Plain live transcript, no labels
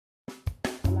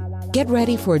Get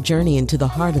ready for a journey into the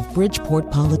heart of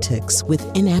Bridgeport politics with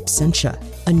In Absentia,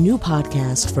 a new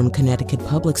podcast from Connecticut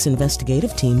Public's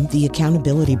investigative team, The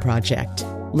Accountability Project.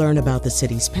 Learn about the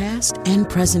city's past and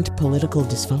present political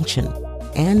dysfunction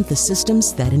and the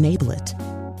systems that enable it.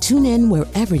 Tune in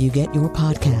wherever you get your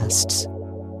podcasts.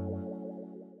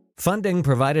 Funding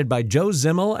provided by Joe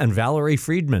Zimmel and Valerie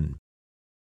Friedman.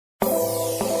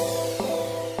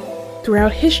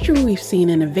 Throughout history, we've seen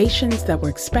innovations that were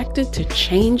expected to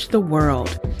change the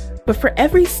world. But for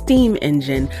every steam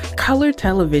engine, color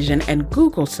television, and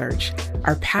Google search,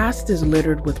 our past is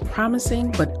littered with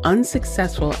promising but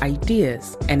unsuccessful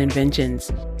ideas and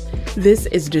inventions. This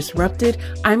is Disrupted.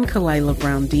 I'm Kalila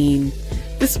Brown-Dean.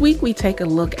 This week, we take a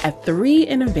look at 3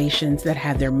 innovations that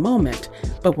had their moment,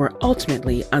 but were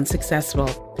ultimately unsuccessful.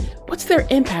 What's their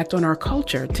impact on our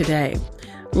culture today?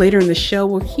 Later in the show,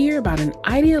 we'll hear about an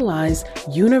idealized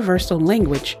universal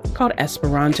language called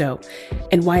Esperanto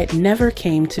and why it never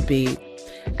came to be,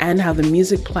 and how the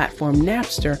music platform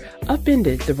Napster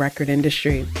upended the record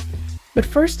industry. But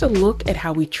first, a look at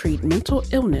how we treat mental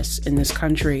illness in this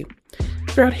country.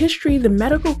 Throughout history, the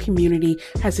medical community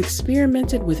has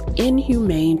experimented with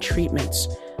inhumane treatments,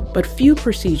 but few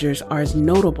procedures are as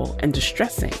notable and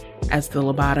distressing as the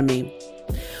lobotomy.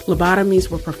 Lobotomies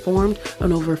were performed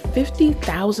on over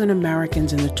 50,000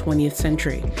 Americans in the 20th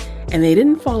century, and they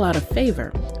didn't fall out of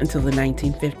favor until the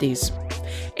 1950s.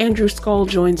 Andrew Scull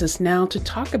joins us now to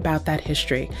talk about that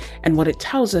history and what it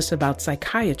tells us about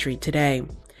psychiatry today.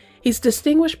 He's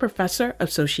Distinguished Professor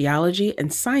of Sociology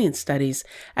and Science Studies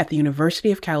at the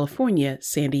University of California,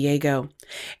 San Diego.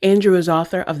 Andrew is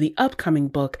author of the upcoming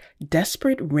book,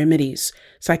 Desperate Remedies: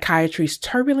 Psychiatry's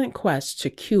Turbulent Quest to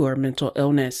Cure Mental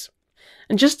Illness.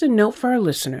 And just a note for our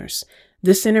listeners,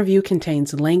 this interview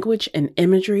contains language and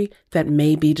imagery that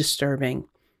may be disturbing.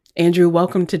 Andrew,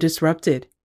 welcome to Disrupted.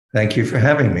 Thank you for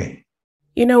having me.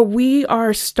 You know, we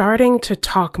are starting to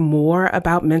talk more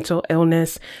about mental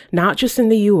illness, not just in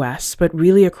the U.S., but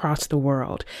really across the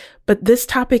world. But this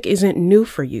topic isn't new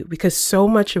for you because so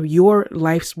much of your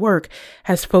life's work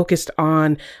has focused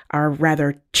on our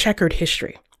rather checkered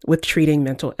history with treating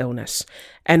mental illness.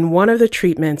 And one of the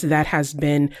treatments that has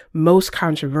been most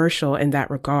controversial in that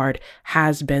regard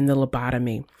has been the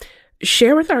lobotomy.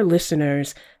 Share with our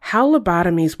listeners how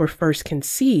lobotomies were first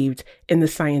conceived in the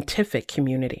scientific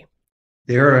community.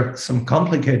 There are some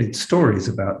complicated stories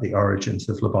about the origins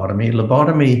of lobotomy.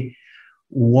 Lobotomy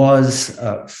was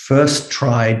first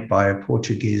tried by a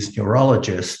Portuguese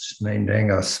neurologist named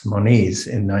Egas Moniz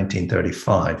in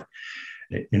 1935.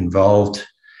 It involved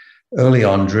early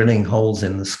on drilling holes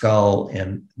in the skull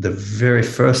and the very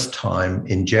first time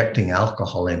injecting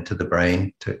alcohol into the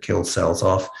brain to kill cells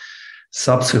off.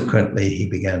 Subsequently, he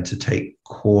began to take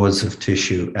cores of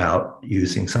tissue out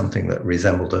using something that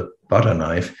resembled a butter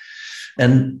knife.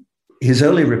 And his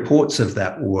early reports of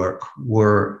that work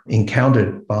were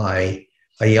encountered by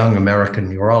a young American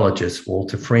neurologist,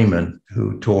 Walter Freeman,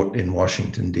 who taught in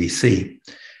Washington, D.C.,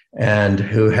 and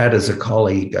who had as a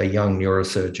colleague a young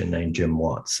neurosurgeon named Jim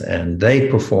Watts. And they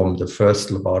performed the first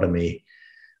lobotomy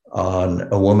on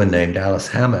a woman named Alice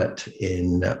Hammett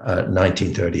in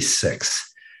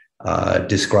 1936,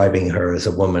 describing her as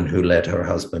a woman who led her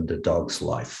husband a dog's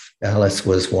life. Alice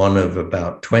was one of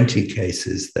about 20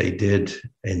 cases they did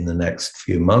in the next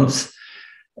few months.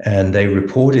 And they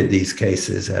reported these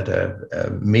cases at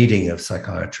a meeting of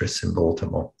psychiatrists in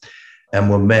Baltimore, and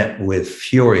were met with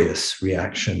furious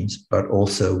reactions, but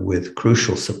also with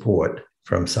crucial support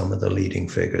from some of the leading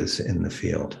figures in the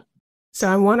field. So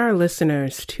I want our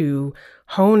listeners to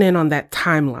hone in on that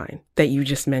timeline that you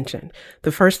just mentioned.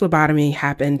 The first lobotomy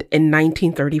happened in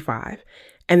 1935.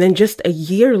 And then just a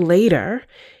year later,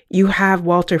 you have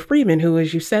Walter Freeman, who,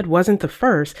 as you said, wasn't the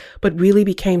first, but really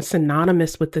became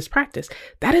synonymous with this practice.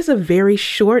 That is a very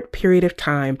short period of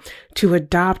time to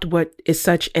adopt what is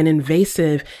such an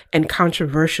invasive and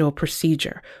controversial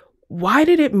procedure. Why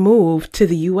did it move to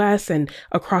the U.S. and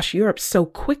across Europe so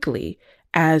quickly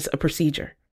as a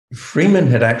procedure? Freeman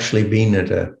had actually been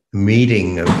at a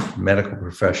meeting of medical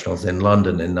professionals in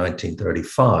London in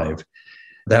 1935.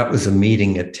 That was a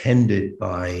meeting attended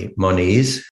by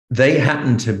Moniz. They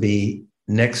happened to be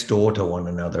next door to one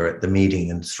another at the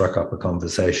meeting and struck up a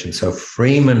conversation. So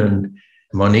Freeman and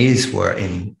Moniz were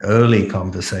in early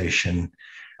conversation,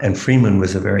 and Freeman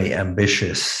was a very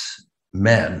ambitious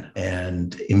man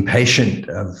and impatient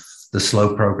of the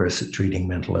slow progress at treating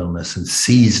mental illness, and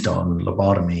seized on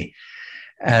lobotomy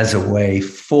as a way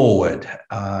forward,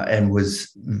 and was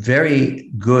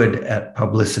very good at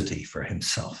publicity for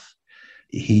himself.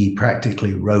 He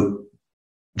practically wrote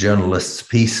journalists'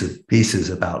 pieces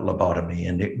about lobotomy,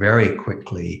 and it very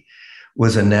quickly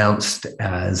was announced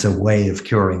as a way of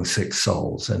curing sick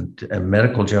souls. And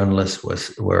medical journalists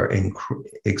were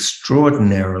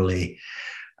extraordinarily,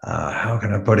 how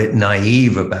can I put it,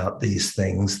 naive about these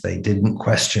things. They didn't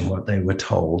question what they were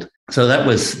told. So that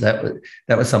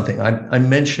was something. I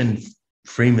mentioned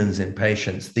Freeman's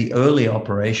impatience. The early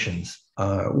operations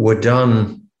were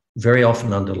done very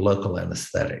often under local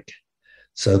anesthetic.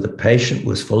 So the patient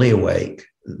was fully awake.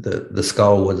 The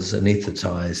skull was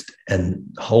anesthetized and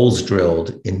holes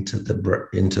drilled into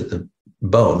the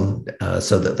bone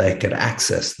so that they could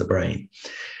access the brain.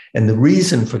 And the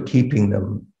reason for keeping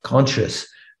them conscious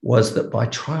was that by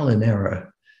trial and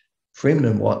error, Freeman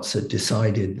and Watts had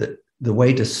decided that the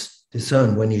way to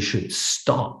discern when you should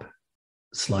stop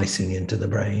slicing into the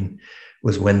brain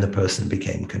was when the person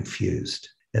became confused.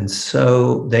 And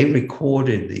so they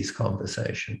recorded these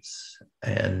conversations,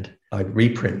 and I'd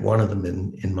reprint one of them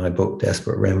in my book,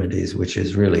 Desperate Remedies, which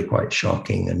is really quite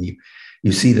shocking. And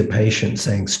you see the patient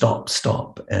saying, stop,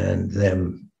 stop, and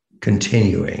them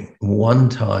continuing. One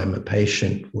time a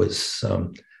patient was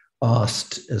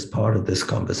asked as part of this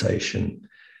conversation,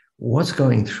 what's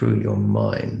going through your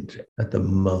mind at the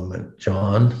moment,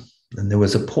 John? And there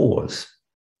was a pause.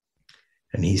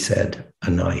 And he said, a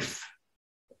knife.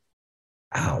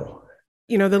 Ow.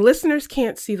 You know, the listeners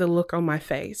can't see the look on my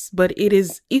face, but it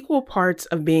is equal parts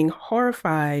of being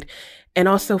horrified and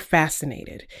also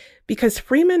fascinated, because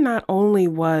Freeman not only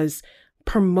was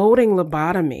promoting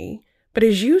lobotomy, but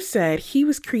as you said, he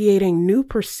was creating new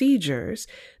procedures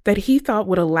that he thought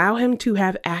would allow him to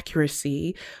have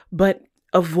accuracy, but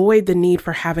avoid the need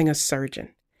for having a surgeon.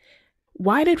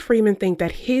 Why did Freeman think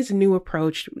that his new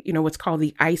approach, you know, what's called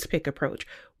the ice pick approach,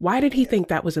 why did he think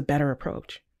that was a better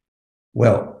approach?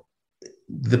 Well,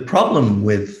 the problem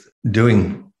with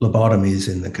doing lobotomies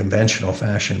in the conventional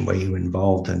fashion where you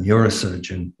involved a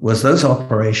neurosurgeon was those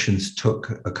operations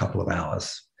took a couple of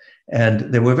hours.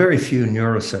 And there were very few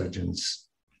neurosurgeons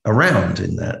around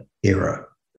in that era.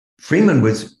 Freeman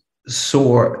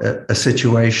saw a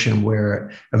situation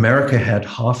where America had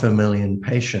 500,000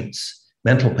 patients,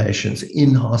 mental patients,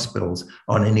 in hospitals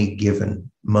on any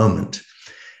given moment.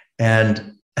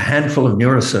 And a handful of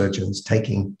neurosurgeons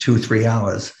taking 2-3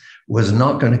 hours was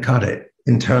not going to cut it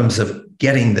in terms of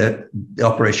getting the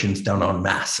operations done en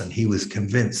masse. And he was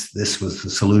convinced this was the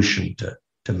solution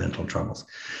to mental troubles.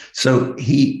 So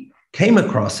he came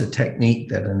across a technique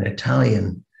that an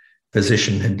Italian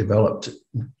physician had developed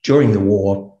during the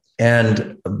war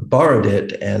and borrowed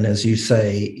it. And as you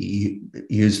say, he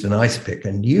used an ice pick.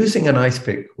 And using an ice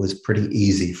pick was pretty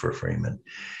easy for Freeman.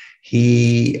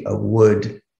 He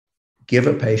would give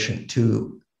a patient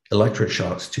 2 electric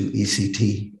shocks, 2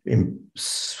 ECT in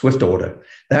swift order.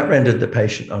 That rendered the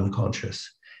patient unconscious.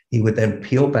 He would then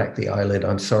peel back the eyelid.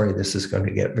 I'm sorry, this is going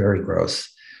to get very gross.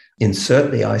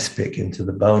 Insert the ice pick into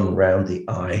the bone around the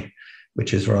eye,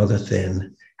 which is rather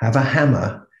thin. Have a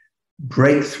hammer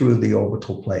break through the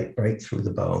orbital plate, break through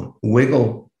the bone,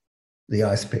 wiggle the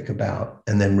ice pick about,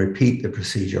 and then repeat the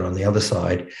procedure on the other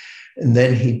side. And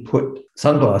then he'd put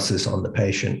sunglasses on the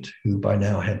patient, who by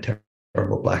now had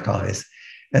terrible black eyes,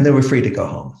 and they were free to go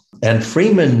home. And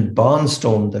Freeman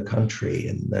barnstormed the country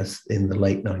in the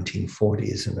late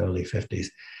 1940s and early 50s,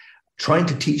 trying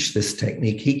to teach this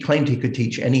technique. He claimed he could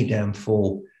teach any damn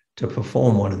fool to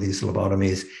perform one of these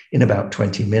lobotomies in about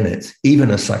 20 minutes,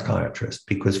 even a psychiatrist,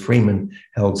 because Freeman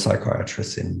held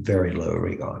psychiatrists in very low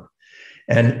regard.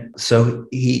 And so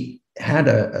he had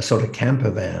a sort of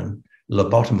camper van,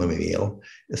 lobotomobile,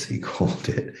 as he called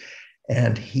it,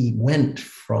 and he went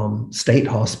from state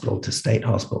hospital to state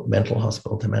hospital, mental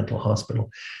hospital to mental hospital,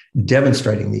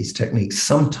 demonstrating these techniques,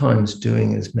 sometimes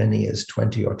doing as many as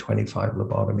 20 or 25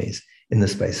 lobotomies in the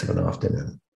space of an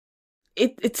afternoon.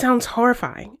 It sounds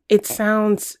horrifying. It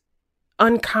sounds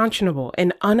unconscionable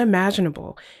and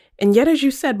unimaginable. And yet, as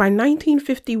you said, by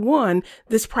 1951,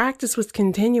 this practice was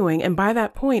continuing. And by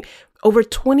that point, over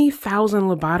 20,000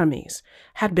 lobotomies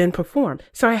had been performed.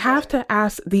 So I have to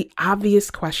ask the obvious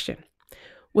question.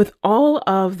 With all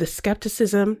of the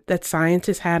skepticism that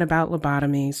scientists had about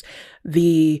lobotomies,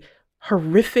 the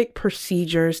horrific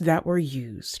procedures that were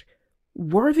used,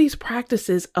 were these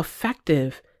practices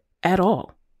effective at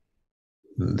all?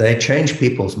 They changed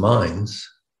people's minds,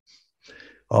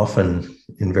 often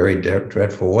in very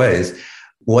dreadful ways.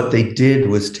 What they did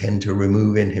was tend to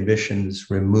remove inhibitions,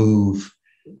 remove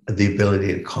the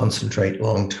ability to concentrate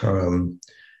long-term.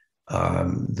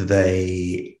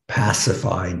 They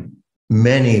pacified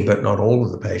many, but not all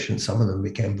of the patients. Some of them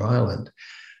became violent.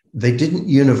 They didn't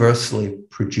universally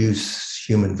produce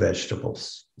human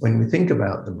vegetables. When we think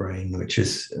about the brain, which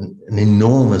is an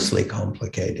enormously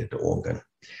complicated organ,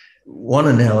 One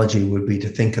analogy would be to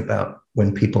think about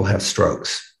when people have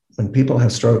strokes. When people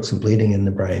have strokes and bleeding in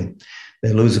the brain,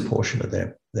 they lose a portion of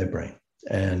their brain.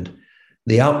 And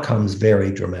the outcomes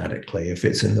vary dramatically. If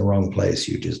it's in the wrong place,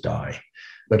 you just die.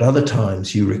 But other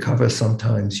times you recover.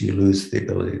 Sometimes you lose the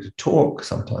ability to talk.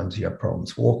 Sometimes you have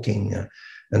problems walking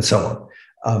and so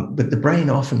on. But the brain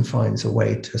often finds a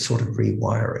way to sort of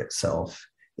rewire itself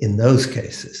in those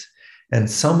cases. And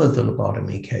some of the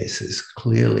lobotomy cases,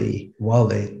 clearly, while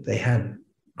they had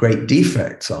great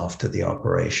defects after the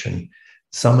operation,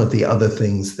 some of the other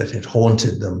things that had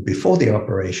haunted them before the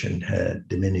operation had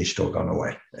diminished or gone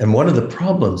away. And one of the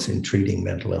problems in treating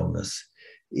mental illness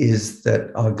is that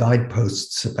our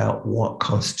guideposts about what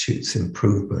constitutes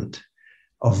improvement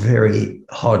are very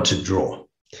hard to draw.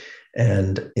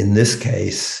 And in this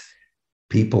case,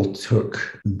 people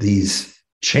took these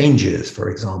changes, for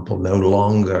example, no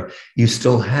longer, you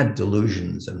still had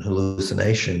delusions and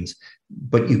hallucinations,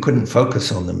 but you couldn't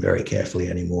focus on them very carefully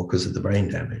anymore because of the brain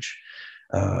damage.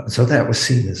 So that was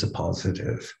seen as a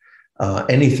positive.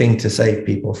 Anything to save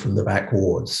people from the back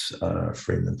wards,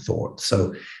 Freeman thought.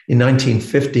 So in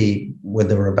 1950, when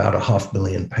there were about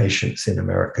 500,000 patients in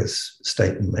America's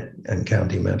state and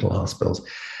county mental hospitals,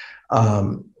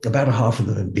 about half of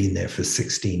them had been there for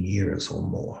 16 years or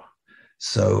more.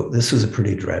 So this was a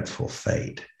pretty dreadful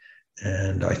fate.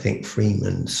 And I think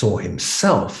Freeman saw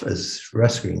himself as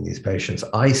rescuing these patients.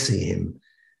 I see him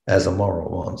as a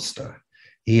moral monster.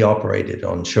 He operated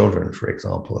on children, for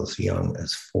example, as young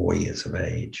as 4 years of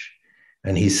age.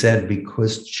 And he said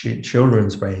because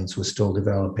children's brains were still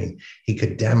developing, he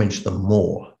could damage them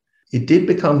more. It did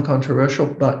become controversial,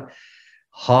 but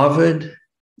Harvard,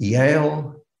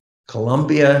 Yale,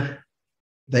 Columbia,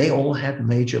 they all had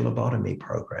major lobotomy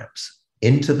programs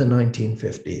into the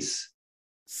 1950s.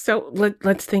 So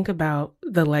let's think about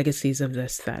the legacies of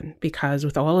this then, because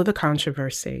with all of the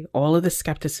controversy, all of the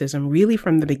skepticism, really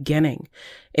from the beginning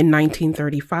in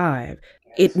 1935,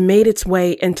 it made its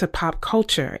way into pop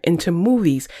culture, into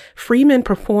movies. Freeman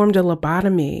performed a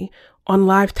lobotomy on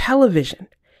live television.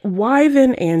 Why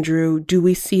then, Andrew, do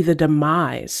we see the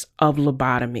demise of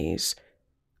lobotomies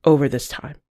over this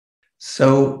time?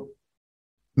 So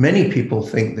many people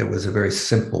think there was a very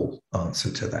simple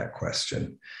answer to that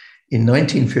question. In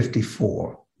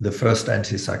 1954, the first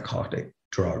antipsychotic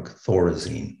drug,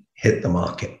 Thorazine, hit the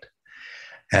market.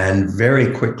 And very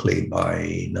quickly,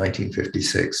 by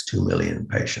 1956, 2 million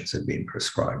patients had been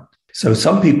prescribed. So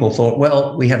some people thought,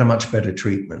 well, we had a much better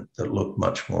treatment that looked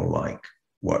much more like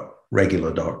what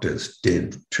regular doctors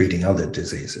did treating other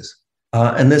diseases.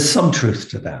 And there's some truth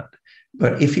to that.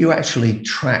 But if you actually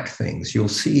track things, you'll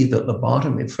see that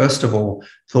lobotomy, first of all,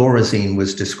 Thorazine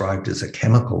was described as a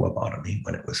chemical lobotomy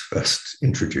when it was first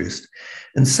introduced.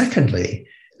 And secondly,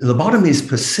 lobotomies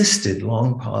persisted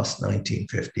long past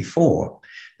 1954.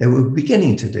 They were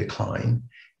beginning to decline.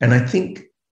 And I think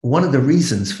one of the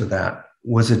reasons for that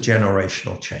was a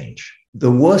generational change.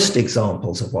 The worst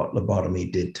examples of what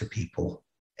lobotomy did to people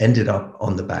ended up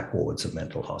on the back wards of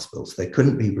mental hospitals. They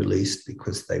couldn't be released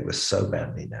because they were so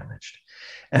badly damaged.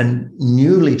 And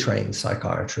newly trained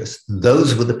psychiatrists,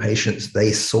 those were the patients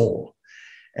they saw.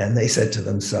 And they said to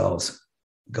themselves,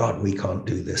 God, we can't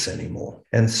do this anymore.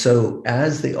 And so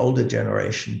as the older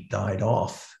generation died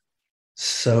off,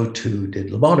 so too did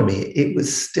lobotomy. It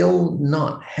was still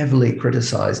not heavily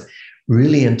criticized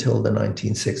really until the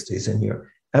 1960s. And you're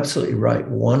absolutely right.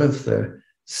 One of the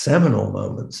seminal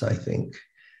moments, I think,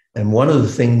 and one of the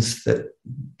things that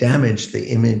damaged the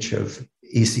image of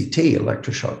ECT,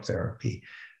 electroshock therapy,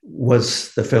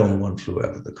 was the film One Flew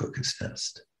Over the Cuckoo's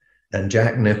Nest. And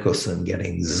Jack Nicholson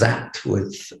getting zapped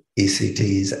with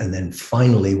ECTs. And then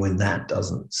finally, when that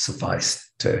doesn't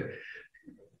suffice to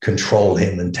control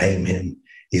him and tame him,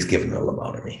 he's given a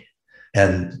lobotomy.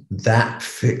 And that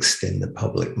fixed in the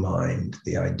public mind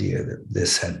the idea that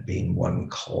this had been one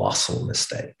colossal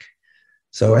mistake.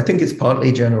 So I think it's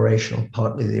partly generational,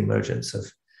 partly the emergence of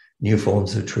new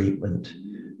forms of treatment,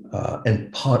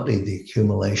 and partly the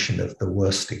accumulation of the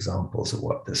worst examples of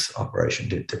what this operation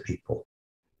did to people.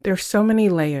 There's so many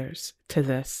layers to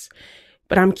this,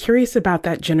 but I'm curious about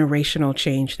that generational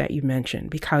change that you mentioned,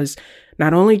 because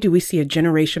not only do we see a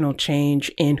generational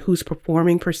change in who's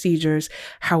performing procedures,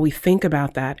 how we think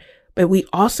about that, but we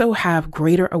also have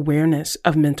greater awareness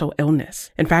of mental illness.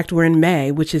 In fact, we're in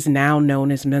May, which is now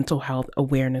known as Mental Health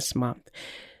Awareness Month.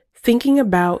 Thinking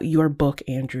about your book,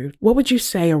 Andrew, what would you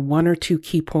say are one or two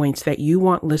key points that you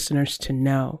want listeners to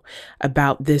know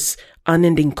about this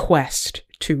unending quest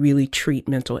to really treat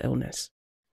mental illness?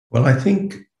 Well, I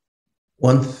think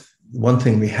one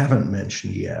thing we haven't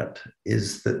mentioned yet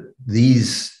is that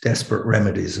these desperate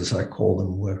remedies, as I call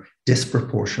them, were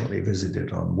disproportionately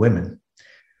visited on women.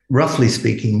 Roughly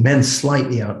speaking, men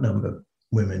slightly outnumber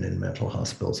women in mental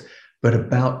hospitals, but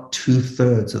about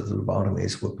 2/3 of the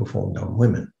lobotomies were performed on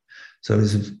women. So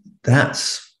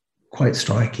that's quite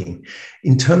striking.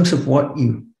 In terms of what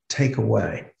you take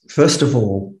away, first of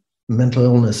all, mental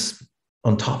illness,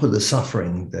 on top of the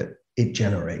suffering that it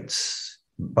generates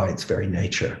by its very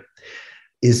nature,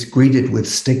 is greeted with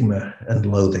stigma and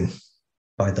loathing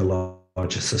by the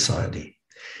larger society.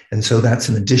 And so that's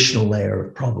an additional layer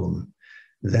of problem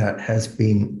that has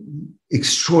been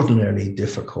extraordinarily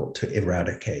difficult to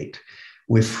eradicate.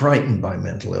 We're frightened by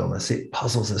mental illness. It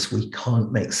puzzles us. We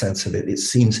can't make sense of it. It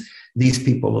seems these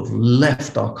people have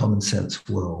left our common sense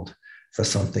world for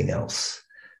something else.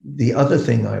 The other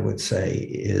thing I would say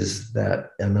is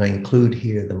that, and I include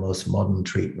here the most modern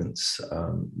treatments,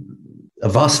 are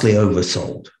vastly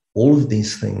oversold. All of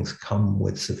these things come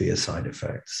with severe side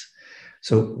effects.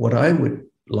 So what I would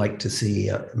like to see,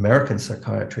 American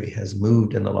psychiatry has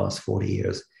moved in the last 40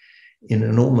 years in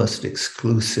an almost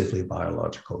exclusively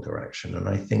biological direction. And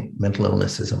I think mental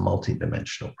illness is a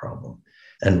multidimensional problem.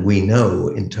 And we know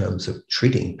in terms of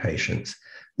treating patients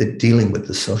that dealing with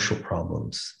the social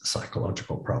problems, the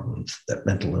psychological problems that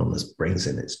mental illness brings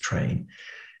in its train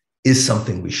is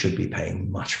something we should be paying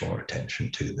much more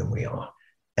attention to than we are.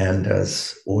 And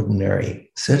as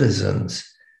ordinary citizens,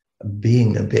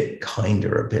 being a bit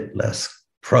kinder, a bit less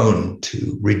prone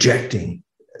to rejecting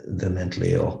the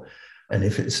mentally ill. And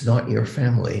if it's not your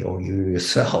family or you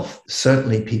yourself,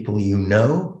 certainly people you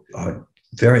know are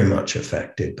very much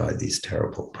affected by these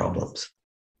terrible problems.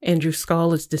 Andrew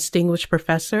Scull is Distinguished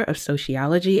Professor of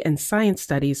Sociology and Science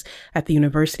Studies at the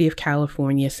University of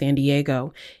California, San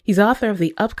Diego. He's author of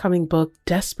the upcoming book,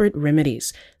 Desperate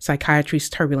Remedies, Psychiatry's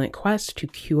Turbulent Quest to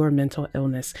Cure Mental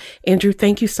Illness. Andrew,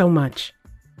 thank you so much.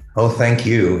 Oh, thank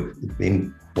you. It's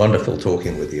been wonderful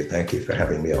talking with you. Thank you for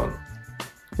having me on.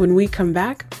 When we come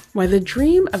back, why the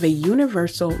dream of a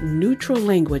universal neutral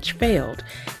language failed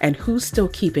and who's still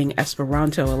keeping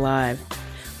Esperanto alive.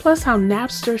 Plus how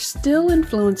Napster still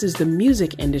influences the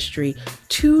music industry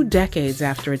 2 decades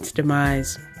after its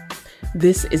demise.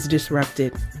 This is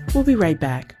Disrupted. We'll be right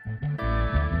back.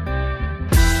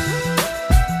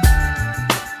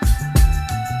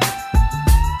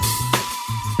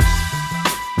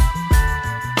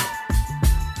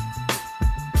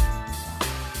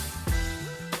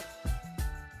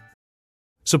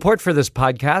 Support for this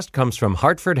podcast comes from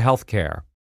Hartford Healthcare.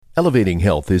 Elevating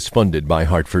Health is funded by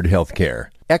Hartford Healthcare.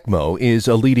 ECMO is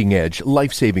a leading-edge,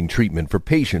 life-saving treatment for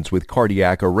patients with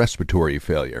cardiac or respiratory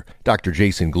failure. Dr.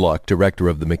 Jason Gluck, director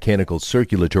of the Mechanical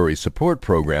Circulatory Support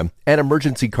Program and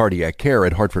Emergency Cardiac Care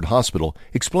at Hartford Hospital,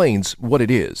 explains what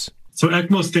it is. So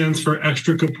ECMO stands for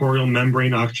extracorporeal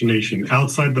membrane oxygenation,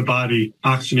 outside the body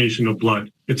oxygenation of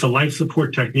blood. It's a life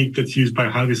support technique that's used by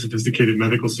highly sophisticated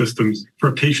medical systems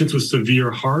for patients with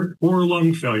severe heart or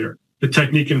lung failure. The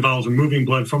technique involves removing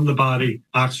blood from the body,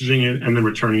 oxygenating it, and then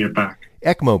returning it back.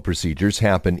 ECMO procedures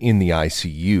happen in the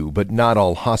ICU, but not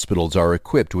all hospitals are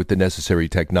equipped with the necessary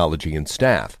technology and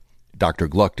staff. Dr.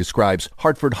 Gluck describes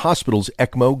Hartford Hospital's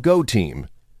ECMO Go team.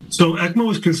 So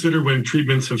ECMO is considered when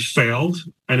treatments have failed.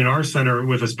 And in our center,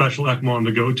 with a special ECMO on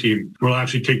the Go team, we'll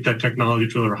actually take that technology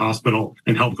to their hospital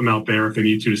and help them out there if they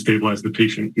need to stabilize the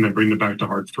patient and then bring them back to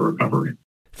Hartford for recovery.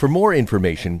 For more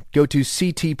information, go to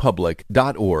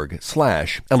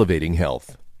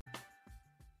ctpublic.org/elevatinghealth.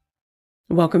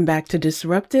 Welcome back to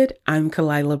Disrupted. I'm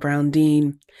Kalila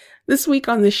Brown-Dean. This week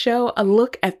on the show, a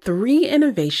look at 3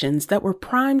 innovations that were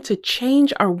primed to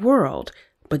change our world,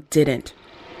 but didn't.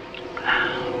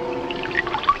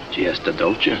 Gesta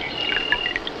dolce.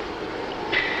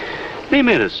 Mi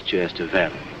miras gesta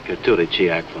vero, che tu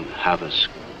reciac von havas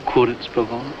curits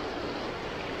pavon.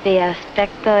 Vi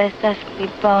aspecto estas qui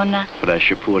bona.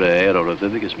 Fresher pura aero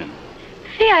revivigas min.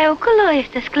 Viai oculo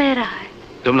estas clarai.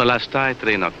 Dum la lastai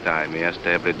 3 noctai mi est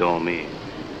ebre dormi,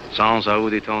 sans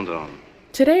audi tondron.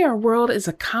 Today, our world is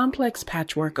a complex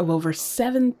patchwork of over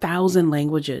 7,000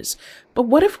 languages. But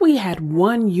what if we had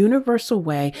one universal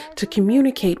way to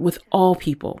communicate with all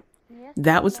people?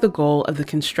 That was the goal of the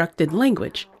constructed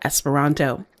language,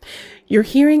 Esperanto. You're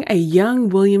hearing a young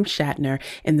William Shatner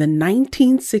in the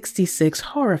 1966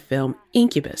 horror film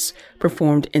Incubus,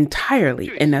 performed entirely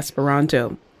in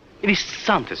Esperanto. It is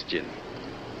santisgin.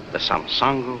 The sam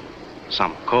sangu,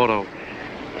 sam coro,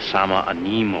 sama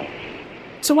animo.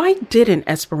 So why didn't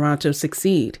Esperanto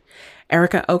succeed?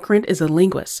 Erica Okrand is a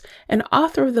linguist and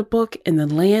author of the book In the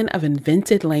Land of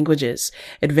Invented Languages,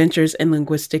 Adventures in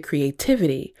Linguistic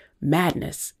Creativity,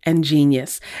 Madness, and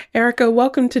Genius. Erica,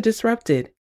 welcome to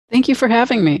Disrupted. Thank you for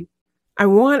having me. I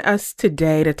want us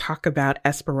today to talk about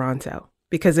Esperanto.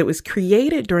 because it was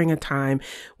created during a time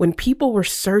when people were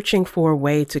searching for a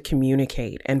way to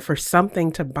communicate and for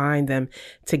something to bind them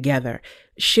together.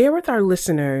 Share with our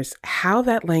listeners how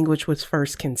that language was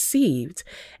first conceived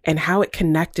and how it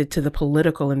connected to the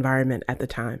political environment at the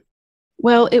time.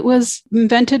 Well, it was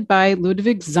invented by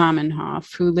Ludwig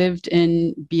Zamenhof, who lived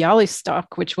in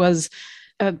Bialystok, which was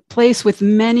a place with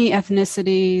many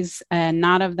ethnicities and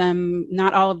not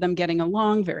all of them getting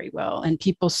along very well. And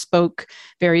people spoke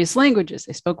various languages.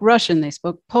 They spoke Russian, they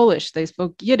spoke Polish, they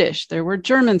spoke Yiddish, there were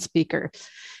German speakers.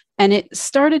 And it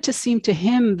started to seem to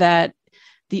him that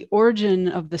the origin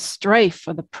of the strife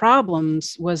or the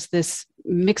problems was this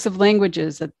mix of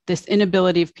languages, that this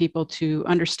inability of people to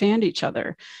understand each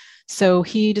other. So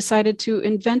he decided to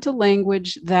invent a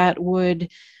language that would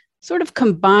sort of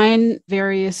combine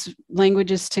various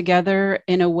languages together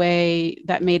in a way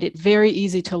that made it very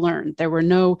easy to learn. There were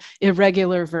no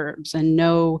irregular verbs and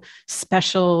no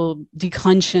special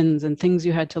declensions and things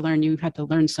you had to learn. You had to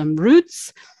learn some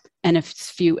roots and a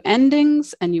few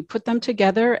endings, and you put them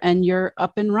together and you're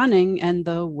up and running and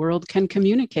the world can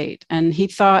communicate. And he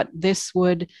thought this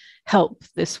would help.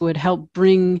 This would help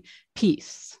bring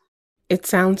peace. It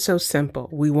sounds so simple.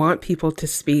 We want people to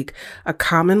speak a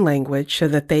common language so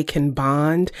that they can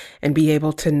bond and be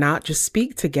able to not just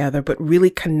speak together, but really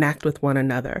connect with one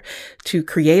another. To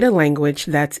create a language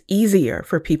that's easier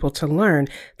for people to learn,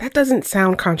 that doesn't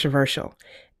sound controversial.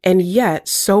 And yet,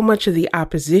 so much of the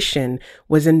opposition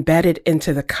was embedded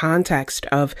into the context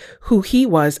of who he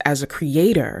was as a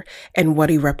creator and what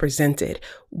he represented.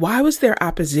 Why was there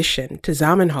opposition to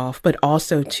Zamenhof, but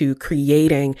also to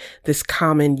creating this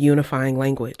common unifying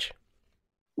language?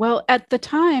 Well, at the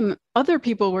time, other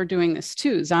people were doing this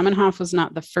too. Zamenhof was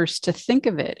not the first to think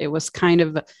of it. It was kind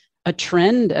of a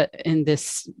trend in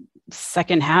this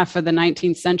second half of the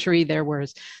 19th century. There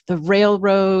was the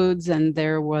railroads and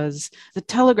there was the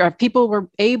telegraph. People were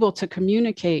able to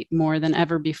communicate more than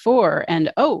ever before.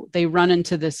 And they run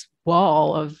into this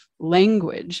wall of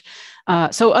language.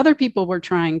 So other people were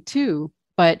trying too,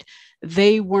 but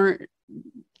they weren't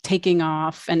taking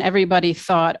off, and everybody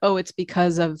thought, it's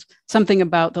because of something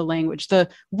about the language. The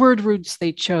word roots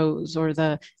they chose or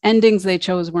the endings they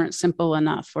chose weren't simple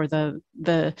enough, or the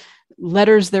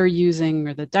letters they're using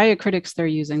or the diacritics they're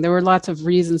using. There were lots of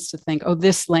reasons to think,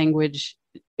 this language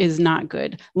is not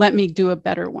good. Let me do a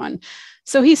better one.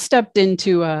 So he stepped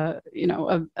into a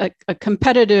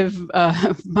competitive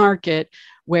market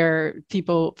where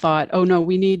people thought, no,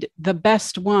 we need the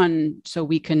best one so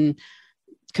we can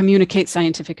communicate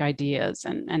scientific ideas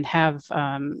and have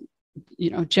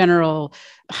general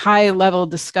high level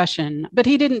discussion. But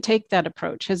he didn't take that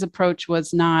approach. His approach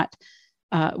was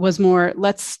more,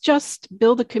 let's just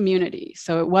build a community.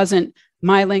 So it wasn't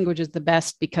my language is the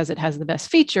best because it has the best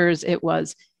features. It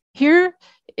was, here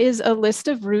is a list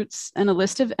of roots and a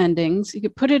list of endings. You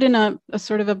could put it in a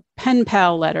sort of a pen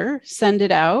pal letter, send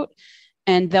it out,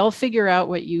 and they'll figure out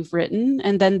what you've written,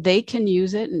 and then they can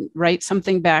use it and write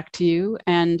something back to you.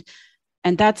 And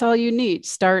that's all you need.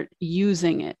 Start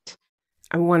using it.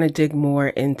 I want to dig more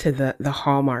into the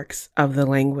hallmarks of the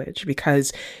language,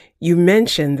 because you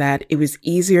mentioned that it was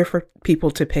easier for people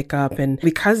to pick up. And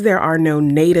because there are no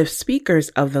native speakers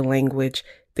of the language,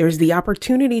 there's the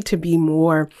opportunity to be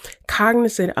more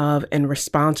cognizant of and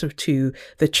responsive to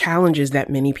the challenges that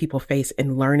many people face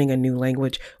in learning a new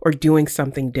language or doing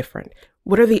something different.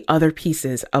 What are the other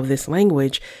pieces of this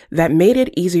language that made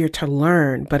it easier to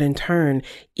learn, but in turn,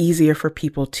 easier for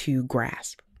people to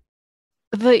grasp?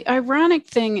 The ironic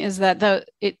thing is that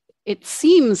it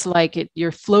seems like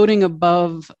you're floating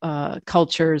above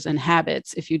cultures and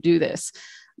habits if you do this.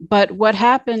 But what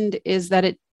happened is that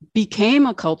it became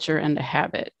a culture and a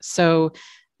habit. So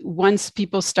once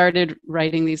people started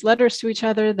writing these letters to each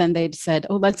other, then they'd said,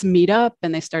 let's meet up.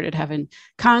 And they started having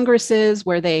congresses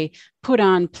where they put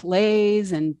on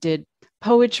plays and did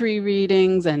poetry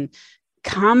readings and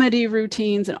comedy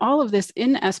routines and all of this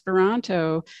in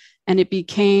Esperanto. And it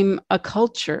became a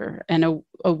culture and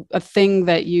a thing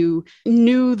that you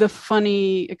knew the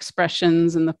funny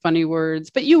expressions and the funny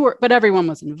words, but everyone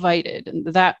was invited, and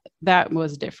that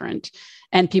was different.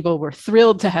 And people were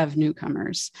thrilled to have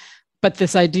newcomers. But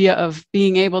this idea of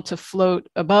being able to float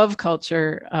above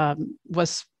culture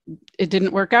it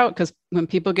didn't work out, because when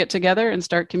people get together and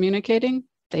start communicating,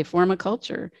 they form a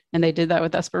culture. And they did that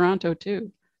with Esperanto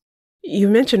too. You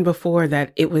mentioned before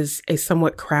that it was a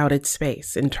somewhat crowded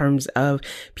space in terms of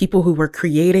people who were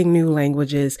creating new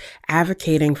languages,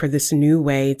 advocating for this new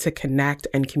way to connect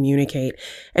and communicate.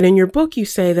 And in your book, you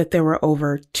say that there were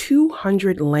over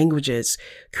 200 languages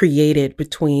created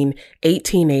between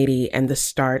 1880 and the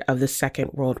start of the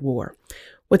Second World War.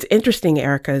 What's interesting,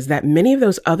 Erica, is that many of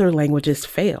those other languages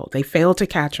failed. They failed to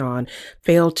catch on,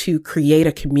 failed to create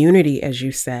a community, as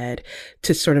you said,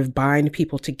 to sort of bind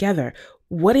people together.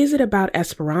 What is it about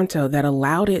Esperanto that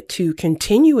allowed it to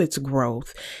continue its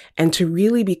growth and to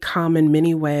really become, in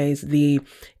many ways, the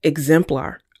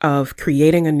exemplar of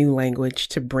creating a new language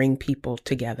to bring people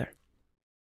together?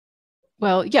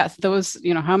 Well, yes, those,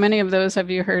 how many of those have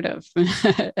you heard of?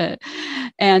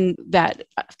 And that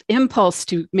impulse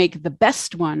to make the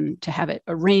best one, to have it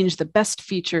arrange the best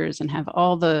features and have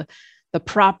all the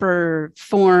proper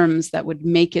forms that would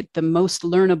make it the most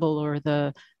learnable or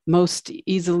the most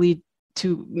easy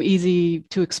to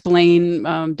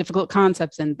explain difficult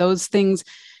concepts, and those things,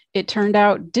 it turned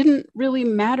out, didn't really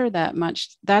matter that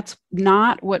much. That's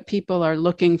not what people are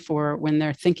looking for when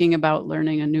they're thinking about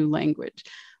learning a new language.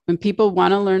 When people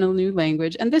want to learn a new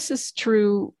language, and this is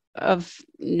true of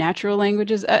natural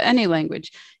languages, any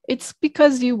language, it's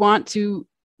because you want to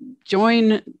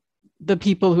join the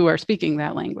people who are speaking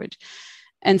that language.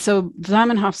 And so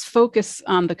Zamenhof's focus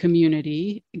on the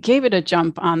community gave it a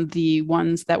jump on the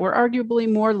ones that were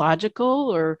arguably more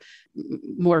logical or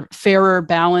more fairer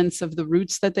balance of the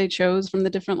roots that they chose from the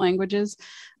different languages.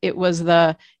 It was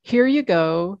the, here you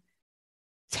go,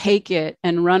 take it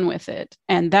and run with it.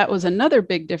 And that was another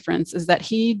big difference, is that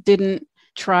he didn't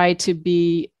try to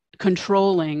be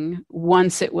controlling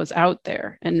once it was out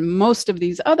there. And most of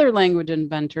these other language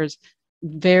inventors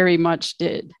very much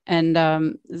did. And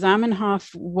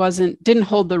Zamenhof didn't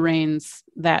hold the reins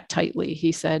that tightly.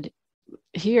 He said,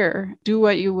 here, do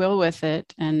what you will with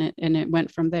it. And it went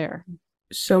from there.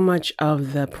 So much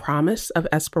of the promise of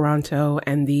Esperanto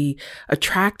and the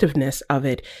attractiveness of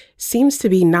it seems to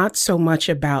be not so much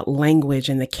about language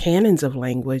and the canons of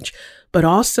language, but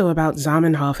also about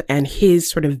Zamenhof and his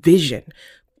sort of vision.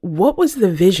 What was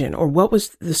the vision, or what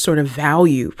was the sort of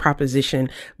value proposition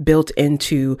built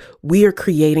into, we are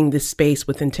creating this space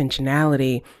with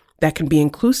intentionality that can be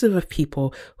inclusive of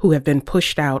people who have been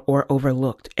pushed out or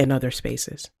overlooked in other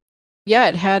spaces? Yeah,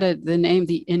 it had the name,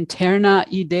 the interna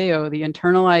ideo, the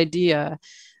internal idea,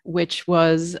 which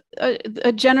was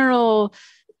a general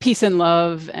peace and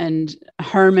love and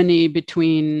harmony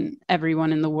between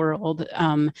everyone in the world.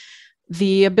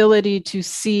 The ability to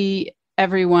see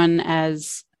everyone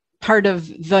as part of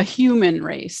the human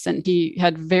race. And he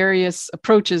had various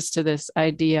approaches to this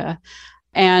idea.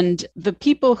 And the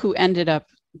people who ended up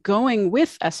going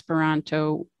with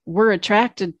Esperanto were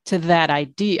attracted to that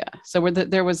idea. So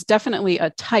there was definitely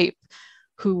a type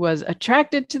who was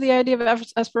attracted to the idea of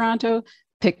Esperanto,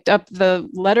 picked up the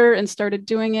letter and started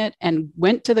doing it, and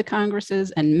went to the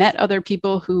congresses and met other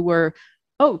people who were,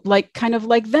 kind of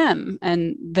like them.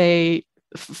 And they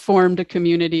formed a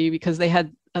community because they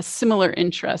had a similar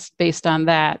interest based on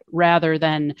that, rather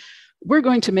than, we're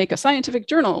going to make a scientific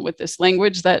journal with this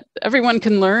language that everyone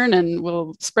can learn and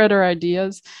will spread our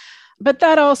ideas. But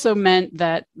that also meant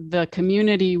that the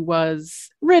community was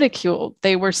ridiculed.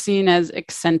 They were seen as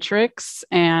eccentrics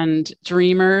and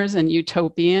dreamers and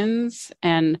utopians.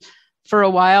 And for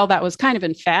a while, that was kind of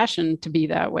in fashion to be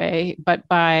that way. But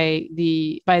by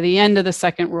the end of the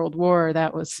Second World War,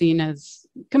 that was seen as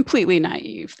completely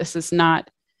naive. This is not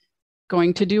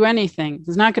going to do anything.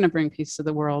 It's not going to bring peace to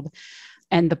the world.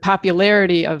 And the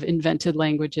popularity of invented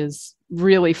languages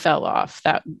really fell off.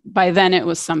 That by then it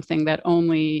was something that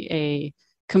only a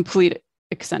complete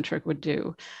eccentric would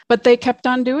do. But they kept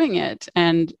on doing it.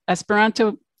 And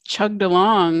Esperanto chugged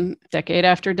along decade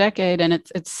after decade, and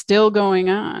it's still going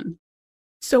on.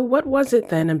 So what was it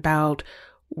then about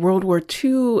World War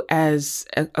II as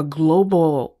a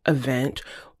global event,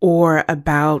 or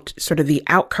about sort of the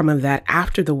outcome of that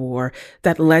after the war,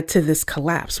 that led to this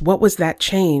collapse? What was that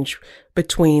change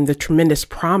between the tremendous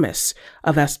promise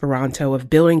of Esperanto, of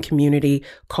building community,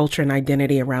 culture, and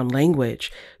identity around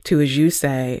language, to, as you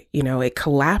say, it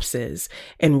collapses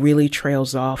and really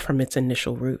trails off from its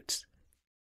initial roots?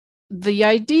 The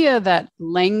idea that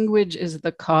language is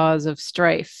the cause of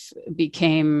strife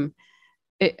became,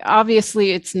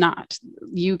 obviously it's not.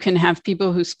 You can have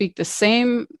people who speak the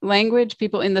same language,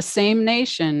 people in the same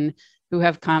nation who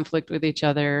have conflict with each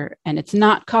other, and it's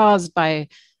not caused by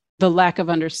the lack of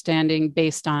understanding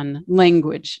based on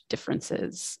language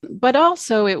differences. But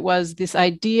also it was this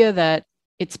idea that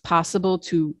it's possible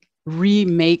to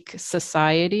remake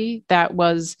society.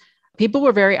 People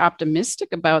were very optimistic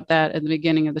about that at the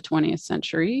beginning of the 20th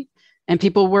century. And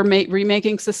people were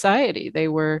remaking society. They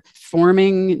were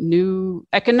forming new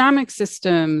economic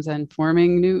systems and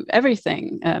forming new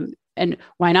everything. And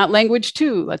why not language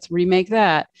too? Let's remake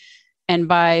that. And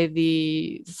by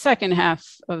the second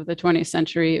half of the 20th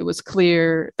century, it was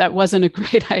clear that wasn't a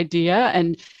great idea.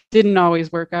 And didn't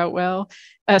always work out well.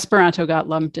 Esperanto got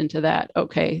lumped into that.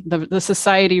 Okay, the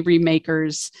society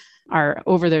remakers are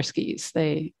over their skis.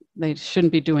 They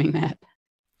shouldn't be doing that.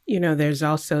 You know, there's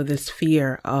also this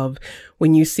fear of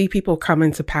when you see people come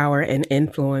into power and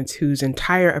influence whose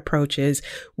entire approach is,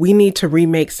 we need to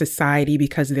remake society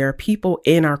because there are people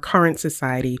in our current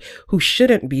society who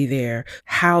shouldn't be there,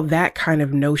 how that kind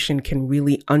of notion can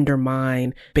really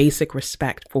undermine basic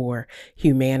respect for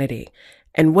humanity.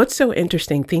 And what's so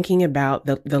interesting, thinking about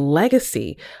the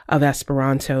legacy of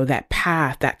Esperanto, that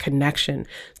path, that connection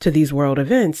to these world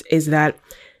events, is that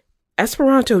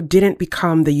Esperanto didn't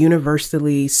become the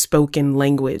universally spoken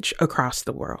language across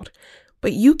the world.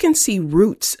 But you can see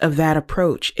roots of that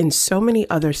approach in so many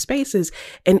other spaces,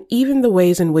 and even the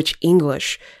ways in which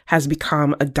English has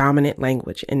become a dominant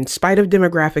language. In spite of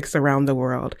demographics around the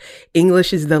world,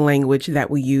 English is the language that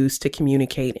we use to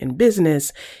communicate in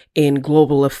business, in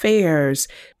global affairs.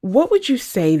 What would you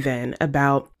say then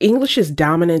about English's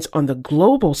dominance on the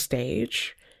global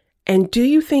stage? And do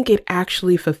you think it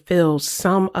actually fulfills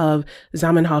some of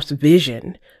Zamenhof's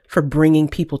vision for bringing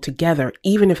people together,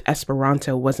 even if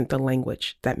Esperanto wasn't the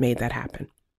language that made that happen?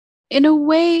 In a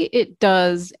way, it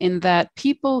does, in that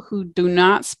people who do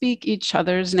not speak each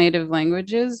other's native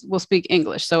languages will speak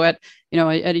English. So at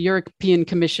a European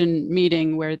Commission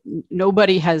meeting where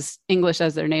nobody has English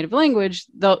as their native language,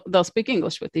 they'll speak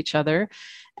English with each other,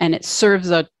 and it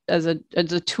serves as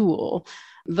a tool.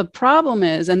 The problem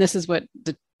is, and this is what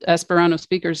the Esperanto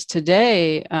speakers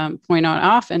today point out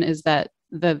often, is that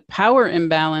the power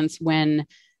imbalance when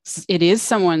it is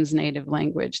someone's native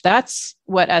language, that's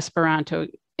what Esperanto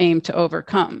aimed to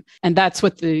overcome. And that's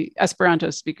what the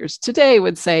Esperanto speakers today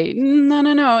would say,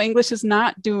 no, English is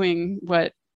not doing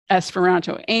what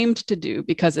Esperanto aimed to do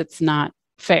because it's not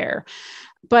fair.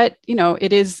 But,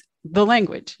 it is the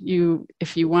language.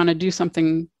 If you want to do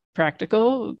something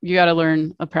practical, you got to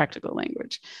learn a practical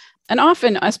language. And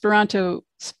often Esperanto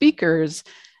speakers,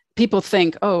 people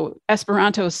think, oh,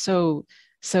 Esperanto is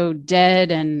so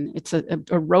dead and it's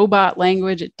a robot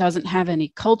language. It doesn't have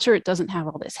any culture. It doesn't have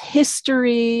all this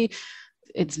history.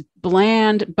 It's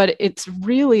bland, but it's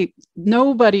really,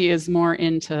 nobody is more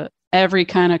into every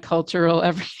kind of cultural,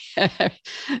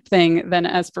 everything than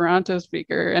an Esperanto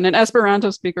speaker. And an Esperanto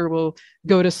speaker will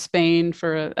go to Spain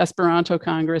for an Esperanto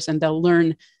Congress and they'll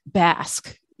learn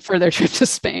Basque for their trip to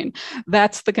Spain.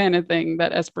 That's the kind of thing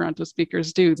that Esperanto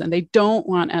speakers do. And they don't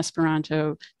want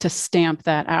Esperanto to stamp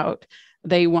that out.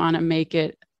 They want to make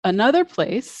it another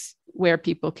place where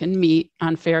people can meet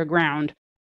on fair ground.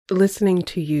 Listening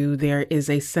to you, there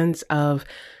is a sense of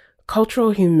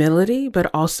cultural humility, but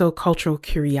also cultural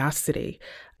curiosity.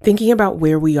 Thinking about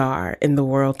where we are in the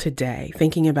world today,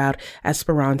 thinking about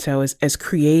Esperanto as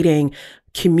creating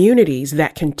communities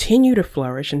that continue to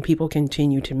flourish and people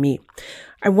continue to meet.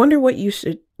 I wonder what you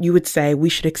would say we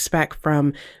should expect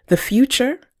from the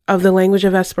future of the language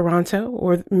of Esperanto,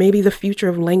 or maybe the future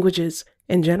of languages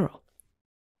in general.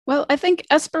 Well, I think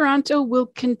Esperanto will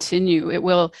continue. It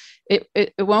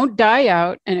won't die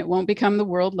out, and it won't become the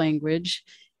world language.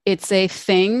 It's a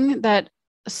thing that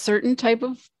a certain type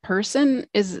of person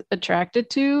is attracted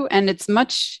to, and it's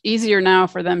much easier now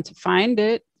for them to find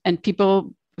it. And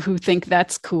people who think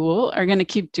that's cool are going to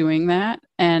keep doing that,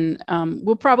 and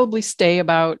will probably stay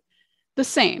about the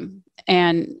same.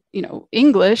 And,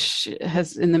 English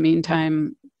has in the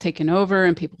meantime taken over,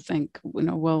 and people think,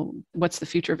 well, what's the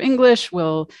future of English?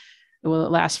 Will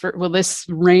this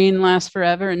reign last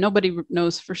forever? And nobody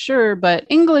knows for sure, but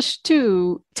English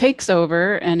too takes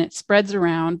over and it spreads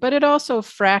around, but it also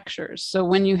fractures. So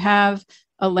when you have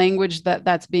a language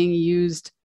that's being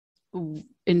used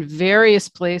in various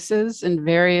places, in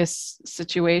various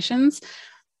situations,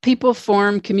 people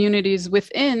form communities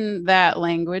within that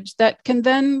language that can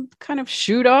then kind of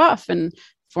shoot off and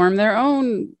form their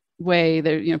own way.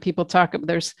 There, people talk.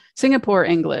 There's Singapore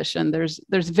English, and there's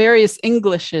various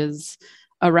Englishes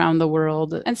around the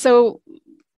world. And so,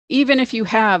 even if you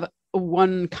have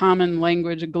one common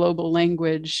language, a global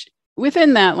language,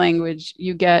 within that language,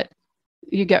 you get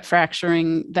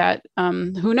fracturing. That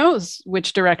who knows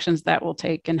which directions that will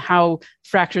take and how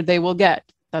fractured they will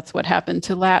get. That's what happened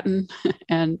to Latin,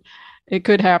 and it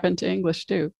could happen to English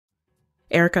too.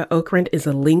 Erica Okrand is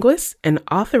a linguist and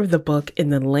author of the book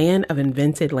In the Land of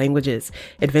Invented Languages,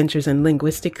 Adventures in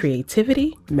Linguistic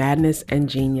Creativity, Madness, and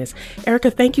Genius. Erica,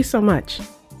 thank you so much.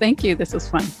 Thank you. This was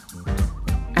fun.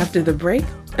 After the break,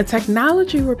 a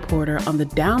technology reporter on the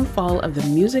downfall of the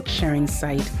music sharing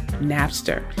site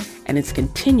Napster and its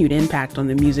continued impact on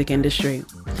the music industry.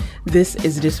 This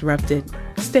is Disrupted.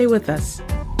 Stay with us.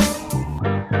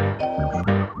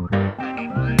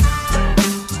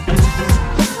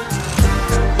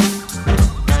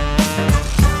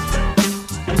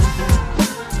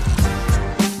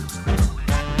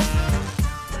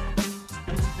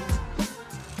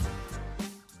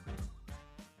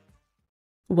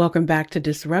 Welcome back to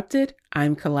Disrupted.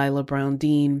 I'm Kalila Brown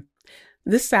Dean.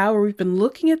 This hour, we've been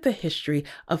looking at the history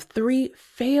of 3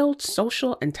 failed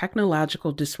social and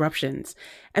technological disruptions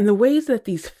and the ways that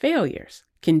these failures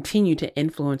continue to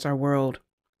influence our world.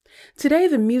 Today,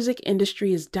 the music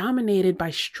industry is dominated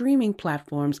by streaming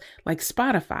platforms like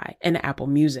Spotify and Apple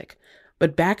Music.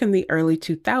 But back in the early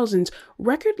 2000s,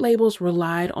 record labels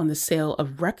relied on the sale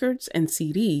of records and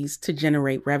CDs to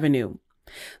generate revenue.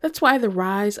 That's why the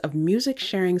rise of music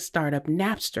sharing startup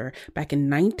Napster back in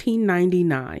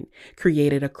 1999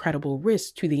 created a credible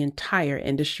risk to the entire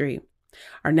industry.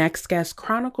 Our next guest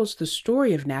chronicles the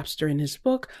story of Napster in his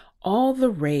book, All the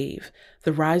Rave,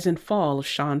 The Rise and Fall of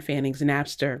Sean Fanning's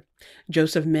Napster.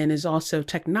 Joseph Min is also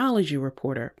technology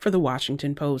reporter for The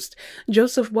Washington Post.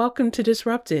 Joseph, welcome to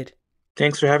Disrupted.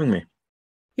 Thanks for having me.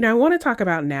 I want to talk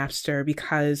about Napster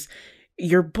because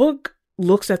your book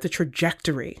looks at the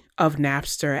trajectory of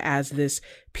Napster as this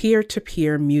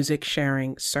peer-to-peer music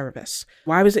sharing service.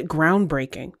 Why was it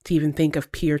groundbreaking to even think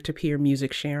of peer-to-peer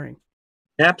music sharing?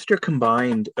 Napster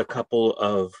combined a couple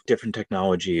of different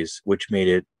technologies, which made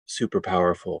it super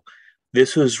powerful.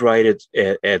 This was right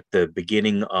at the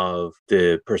beginning of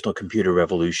the personal computer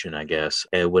revolution, I guess,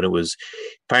 when it was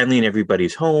finally in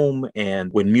everybody's home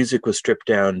and when music was stripped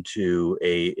down to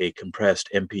a compressed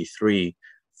MP3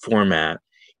 format.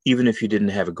 Even if you didn't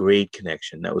have a great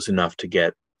connection, that was enough to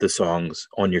get the songs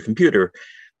on your computer.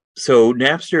 So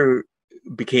Napster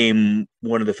became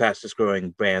one of the fastest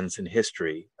growing brands in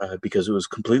history because it was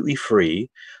completely free.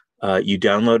 You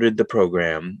downloaded the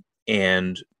program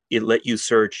and it let you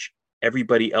search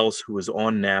everybody else who was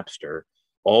on Napster,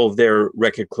 all of their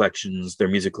record collections, their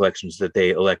music collections that they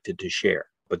elected to share.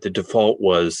 But the default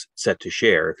was set to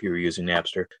share if you were using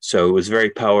Napster. So it was a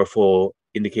very powerful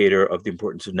indicator of the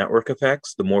importance of network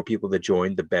effects. The more people that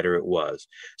joined, the better it was.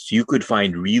 So you could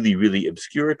find really, really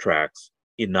obscure tracks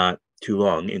in not too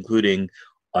long, including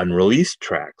unreleased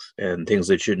tracks and things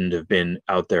that shouldn't have been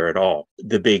out there at all.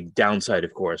 The big downside,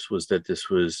 of course, was that this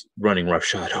was running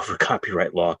roughshod over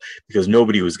copyright law because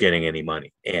nobody was getting any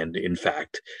money. And in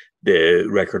fact, the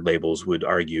record labels would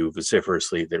argue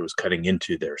vociferously that it was cutting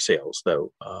into their sales,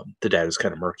 though the data is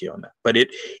kind of murky on that. But it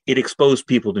exposed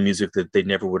people to music that they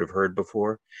never would have heard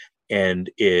before, and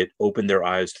it opened their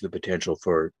eyes to the potential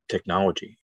for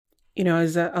technology.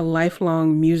 As a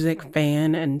lifelong music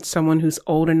fan and someone who's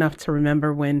old enough to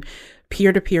remember when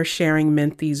peer-to-peer sharing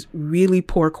meant these really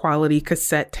poor quality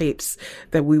cassette tapes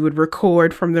that we would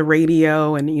record from the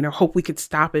radio and, hope we could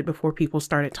stop it before people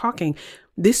started talking.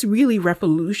 This really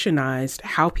revolutionized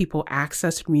how people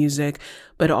accessed music,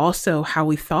 but also how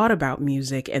we thought about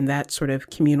music in that sort of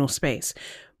communal space.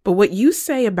 But what you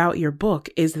say about your book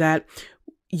is that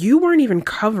you weren't even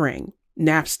covering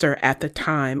Napster at the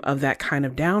time of that kind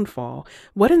of downfall.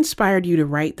 What inspired you to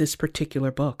write this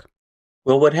particular book?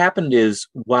 Well, what happened is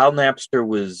while Napster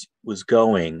was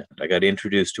going, I got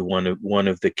introduced to one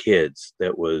of the kids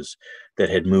that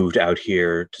had moved out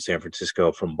here to San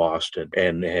Francisco from Boston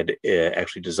and had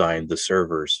actually designed the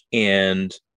servers.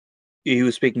 And he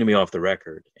was speaking to me off the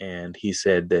record, and he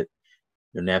said that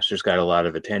Napster's got a lot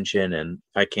of attention, and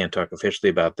I can't talk officially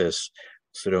about this,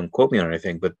 so don't quote me on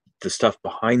anything, but the stuff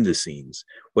behind the scenes,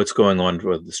 what's going on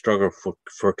with the struggle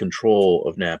for control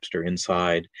of Napster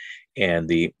inside and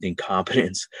the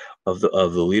incompetence of the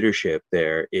leadership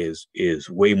there is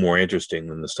way more interesting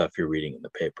than the stuff you're reading in the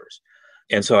papers.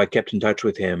 And so I kept in touch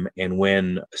with him. And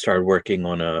when I started working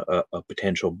on a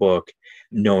potential book,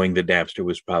 knowing that Napster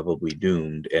was probably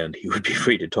doomed and he would be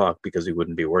free to talk because he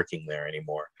wouldn't be working there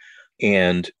anymore.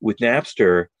 And with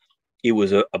Napster, it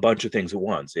was a bunch of things at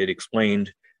once. It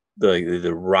explained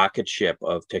the rocket ship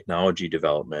of technology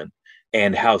development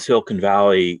and how Silicon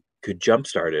Valley could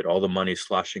jumpstart it. All the money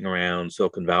sloshing around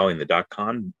Silicon Valley and the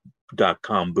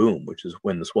dot-com boom, which is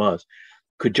when this was,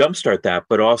 could jumpstart that,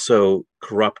 but also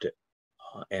corrupt it.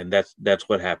 And that's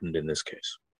what happened in this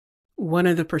case. One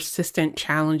of the persistent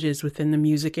challenges within the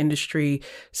music industry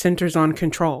centers on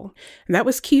control. And that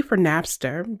was key for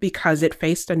Napster because it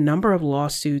faced a number of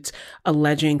lawsuits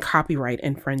alleging copyright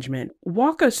infringement.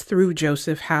 Walk us through,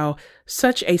 Joseph, how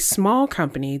such a small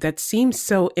company that seems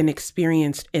so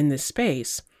inexperienced in this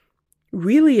space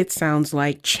really, it sounds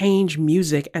like, changed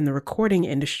music and the recording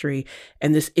industry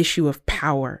and this issue of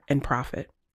power and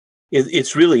profit.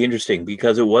 It's really interesting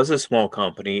because it was a small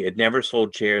company. It never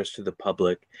sold shares to the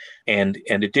public, and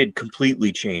it did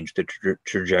completely change the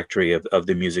trajectory of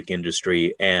the music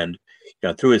industry. And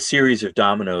through a series of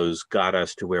dominoes, got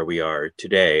us to where we are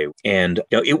today. And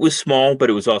it was small, but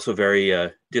it was also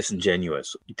very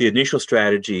disingenuous. The initial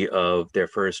strategy of their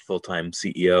first full-time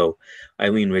CEO,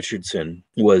 Eileen Richardson,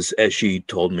 was, as she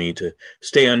told me, to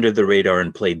stay under the radar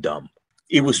and play dumb.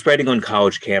 It was spreading on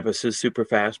college campuses super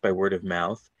fast by word of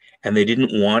mouth, and they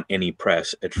didn't want any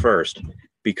press at first,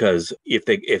 because if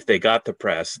they got the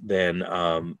press, then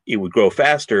it would grow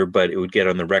faster, but it would get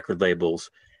on the record labels'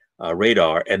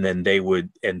 radar, and then they would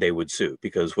sue,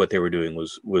 because what they were doing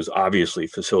was obviously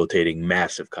facilitating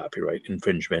massive copyright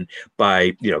infringement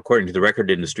by, according to the record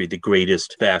industry, the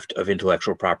greatest theft of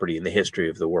intellectual property in the history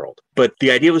of the world. But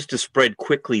the idea was to spread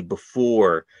quickly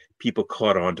before people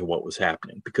caught on to what was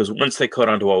happening, because once they caught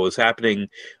on to what was happening,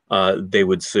 they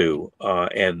would sue,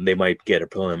 and they might get a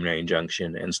preliminary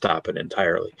injunction and stop it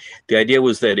entirely. The idea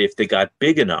was that if they got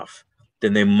big enough,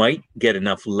 then they might get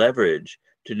enough leverage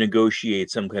to negotiate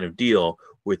some kind of deal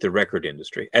with the record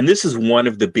industry. And this is one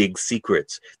of the big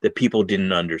secrets that people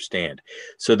didn't understand.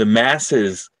 So the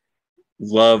masses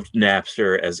loved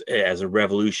Napster as a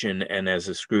revolution and as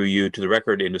a screw you to the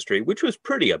record industry, which was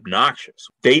pretty obnoxious.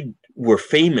 They were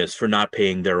famous for not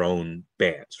paying their own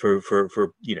bands. They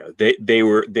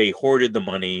hoarded the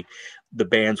money. The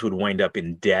bands would wind up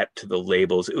in debt to the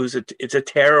labels. It's a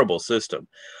terrible system,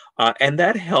 and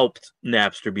that helped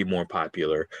Napster be more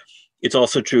popular. It's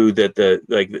also true that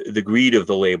the greed of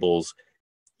the labels,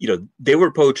 they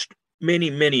were poached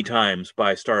many times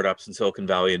by startups in Silicon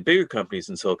Valley and bigger companies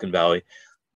in Silicon Valley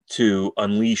to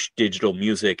unleash digital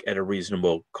music at a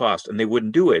reasonable cost. And they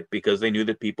wouldn't do it because they knew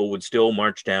that people would still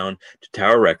march down to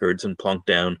Tower Records and plunk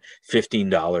down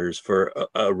 $15 for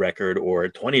a record or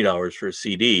 $20 for a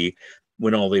CD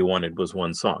when all they wanted was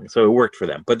one song. So it worked for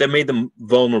them, but that made them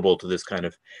vulnerable to this kind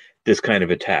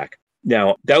of attack.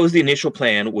 Now, that was the initial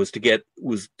plan, was to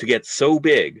get so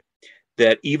big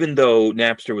that even though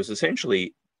Napster was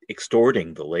essentially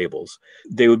extorting the labels,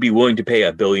 they would be willing to pay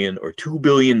 $1 billion or $2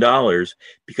 billion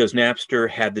because Napster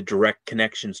had the direct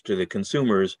connections to the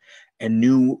consumers and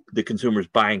knew the consumers'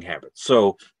 buying habits.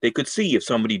 So they could see if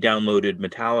somebody downloaded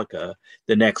Metallica,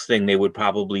 the next thing they would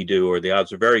probably do, or the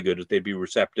odds are very good, is they'd be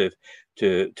receptive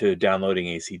to downloading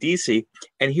AC/DC.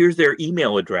 And here's their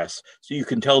email address, so you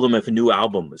can tell them if a new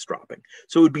album was dropping.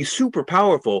 So it would be super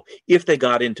powerful if they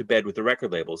got into bed with the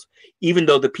record labels, even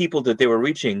though the people that they were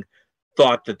reaching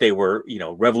thought that they were,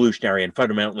 revolutionary and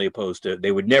fundamentally opposed to.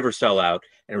 They would never sell out,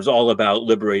 and it was all about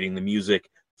liberating the music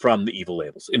from the evil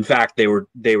labels. In fact, they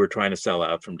were trying to sell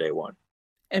out from day one.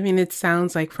 I mean, it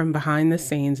sounds like from behind the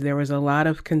scenes, there was a lot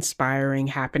of conspiring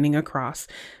happening across.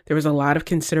 There was a lot of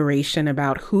consideration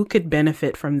about who could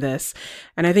benefit from this.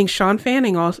 And I think Shawn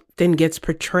Fanning often gets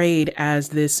portrayed as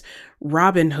this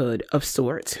Robin Hood of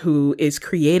sorts, who is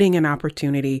creating an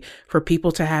opportunity for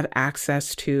people to have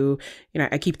access to,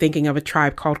 I keep thinking of A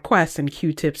Tribe Called Quest and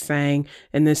Q-Tip saying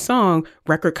in this song,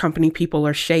 record company people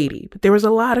are shady. But there was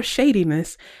a lot of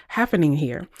shadiness happening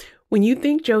here. When you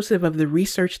think, Joseph, of the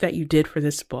research that you did for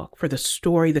this book, for the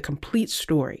story, the complete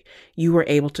story you were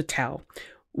able to tell,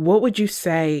 what would you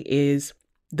say is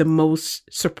the most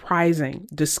surprising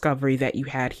discovery that you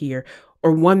had here,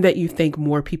 or one that you think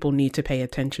more people need to pay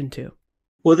attention to?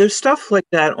 Well, there's stuff like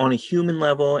that on a human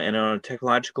level and on a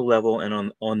technological level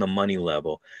and on the money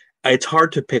level. It's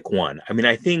hard to pick one. I mean,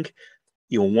 I think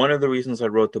one of the reasons I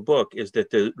wrote the book is that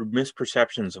the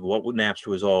misperceptions of what Napster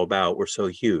was all about were so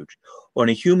huge. On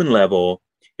a human level,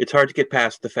 it's hard to get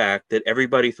past the fact that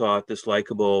everybody thought this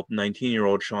likable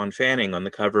 19-year-old Shawn Fanning on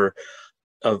the cover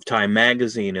of Time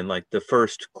magazine and like the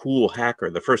first cool hacker,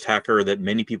 the first hacker that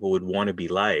many people would want to be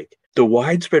like. The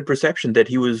widespread perception that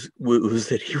he was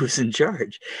that he was in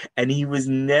charge, and he was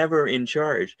never in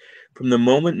charge. From the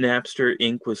moment Napster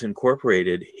Inc. was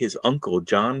incorporated, his uncle,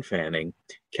 John Fanning,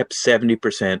 kept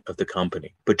 70% of the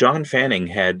company. But John Fanning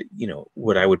had,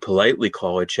 what I would politely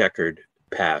call a checkered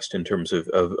past in terms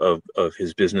of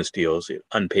his business deals,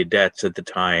 unpaid debts at the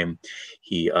time.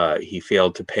 He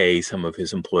failed to pay some of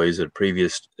his employees at a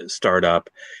previous startup.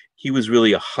 He was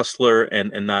really a hustler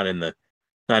and not in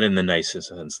the nicest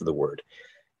sense of the word.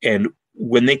 And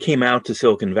when they came out to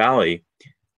Silicon Valley,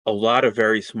 a lot of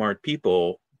very smart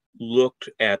people looked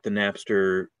at the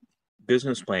Napster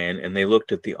business plan and they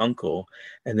looked at the uncle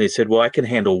and they said, well, I can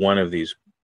handle one of these.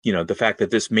 The fact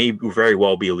that this may very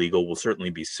well be illegal, will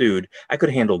certainly be sued. I could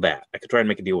handle that. I could try and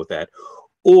make a deal with that.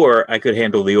 Or I could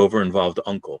handle the over-involved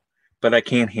uncle, but I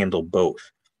can't handle both.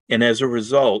 And as a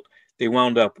result, they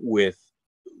wound up with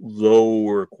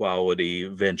lower quality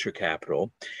venture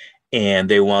capital, and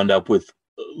they wound up with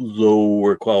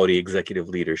lower quality executive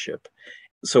leadership.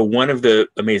 So one of the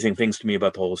amazing things to me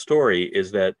about the whole story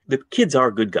is that the kids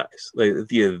are good guys. Like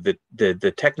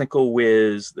the technical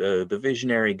whiz, the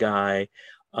visionary guy,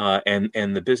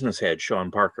 and the business head Sean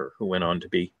Parker, who went on to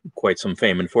be quite some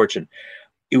fame and fortune.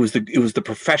 It was the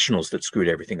professionals that screwed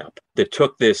everything up. That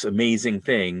took this amazing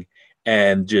thing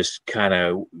and just kind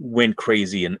of went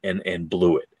crazy and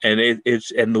blew it.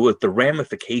 And with the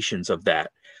ramifications of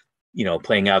that,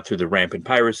 playing out through the rampant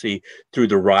piracy, through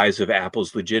the rise of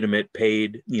Apple's legitimate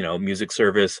paid, music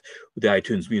service, the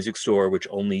iTunes Music Store, which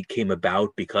only came about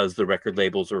because the record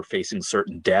labels were facing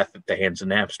certain death at the hands of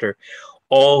Napster.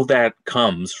 All that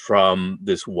comes from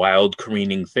this wild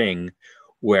careening thing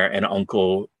where an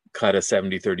uncle cut a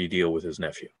 70-30 deal with his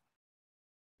nephew.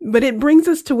 But it brings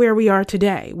us to where we are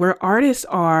today, where artists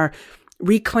are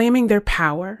reclaiming their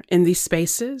power in these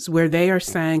spaces, where they are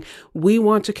saying, we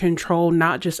want to control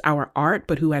not just our art,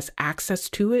 but who has access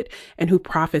to it and who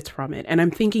profits from it. And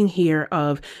I'm thinking here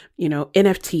of,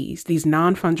 NFTs, these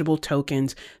non-fungible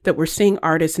tokens that we're seeing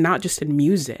artists, not just in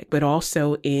music, but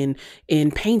also in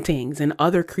paintings and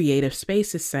other creative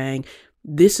spaces saying,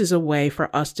 this is a way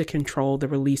for us to control the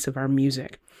release of our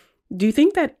music. Do you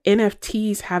think that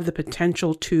NFTs have the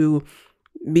potential to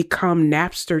become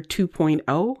Napster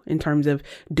 2.0 in terms of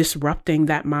disrupting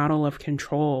that model of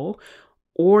control?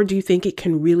 Or do you think it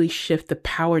can really shift the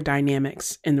power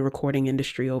dynamics in the recording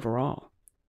industry overall?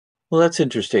 Well, that's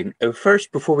interesting.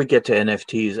 First, before we get to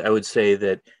NFTs, I would say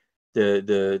that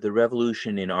the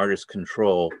revolution in artist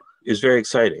control is very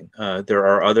exciting. There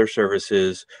are other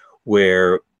services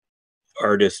where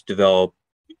artists develop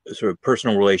a sort of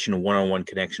personal relation, a one-on-one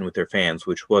connection with their fans,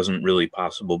 which wasn't really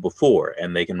possible before.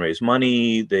 And they can raise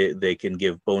money, they can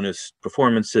give bonus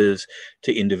performances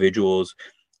to individuals.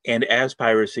 And as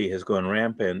piracy has gone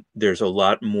rampant, there's a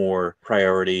lot more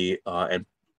priority, and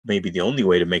maybe the only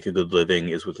way to make a good living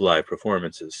is with live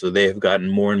performances. So they have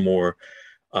gotten more and more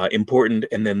important.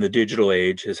 And then the digital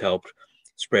age has helped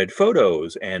spread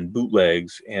photos and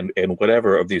bootlegs and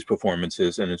whatever of these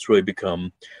performances. And it's really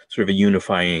become sort of a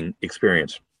unifying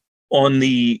experience. On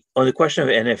the question of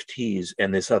NFTs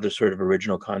and this other sort of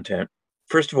original content,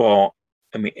 first of all,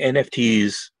 I mean,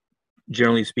 NFTs,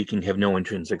 generally speaking, have no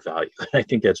intrinsic value. I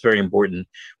think that's very important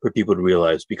for people to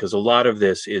realize, because a lot of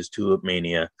this is tulip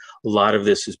mania. A lot of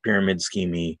this is pyramid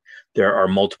scheming. There are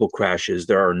multiple crashes.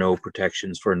 There are no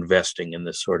protections for investing in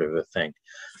this sort of a thing.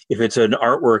 If it's an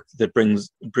artwork that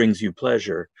brings you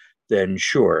pleasure, then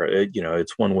sure,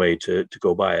 it's one way to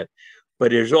go buy it. But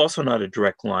there's also not a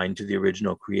direct line to the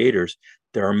original creators.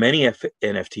 There are many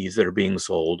NFTs that are being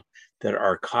sold that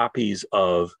are copies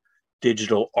of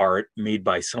digital art made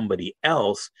by somebody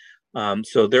else.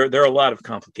 So there are a lot of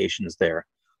complications there.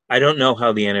 I don't know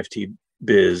how the NFT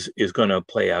biz is going to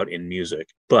play out in music,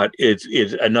 but it's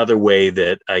another way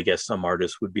that I guess some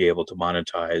artists would be able to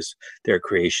monetize their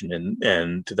creation,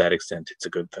 and to that extent, it's a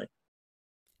good thing.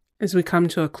 As we come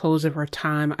to a close of our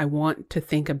time, I want to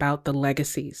think about the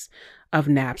legacies of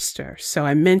Napster. So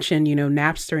I mentioned,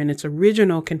 Napster in its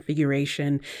original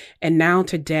configuration, and now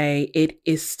today it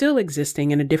is still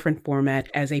existing in a different format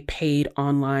as a paid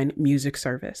online music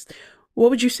service.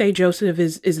 What would you say, Joseph,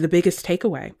 is the biggest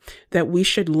takeaway that we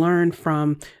should learn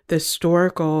from the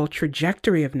historical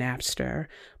trajectory of Napster,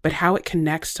 but how it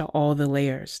connects to all the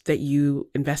layers that you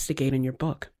investigate in your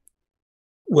book?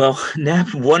 Well,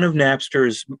 one of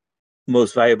Napster's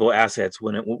most valuable assets,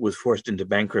 when it was forced into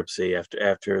bankruptcy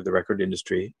after the record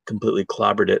industry completely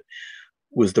clobbered it,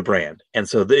 was the brand. And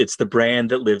so it's the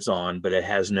brand that lives on, but it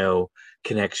has no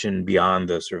connection beyond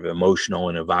the sort of emotional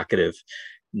and evocative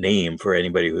name for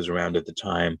anybody who was around at the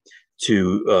time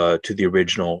to the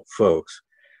original folks.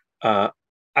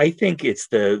 I think it's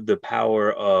the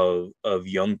power of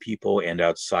young people and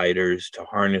outsiders to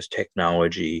harness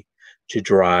technology to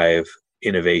drive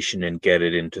innovation and get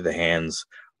it into the hands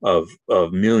of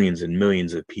millions and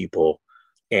millions of people.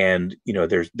 And,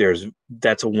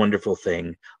 that's a wonderful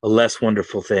thing. A less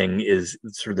wonderful thing is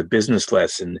sort of the business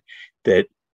lesson that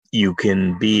you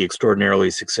can be extraordinarily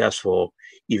successful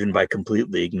even by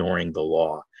completely ignoring the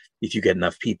law, if you get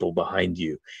enough people behind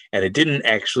you. And it didn't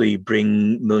actually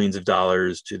bring millions of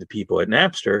dollars to the people at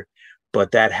Napster,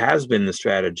 but that has been the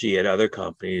strategy at other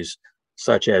companies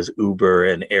such as Uber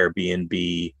and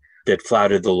Airbnb that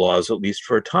flouted the laws, at least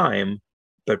for a time,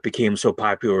 but became so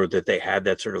popular that they had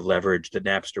that sort of leverage that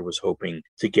Napster was hoping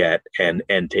to get and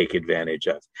take advantage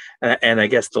of. And I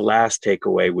guess the last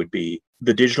takeaway would be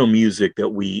the digital music that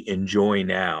we enjoy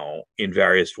now in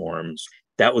various forms.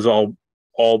 That was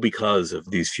all because of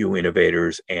these few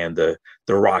innovators and the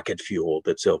rocket fuel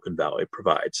that Silicon Valley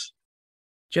provides.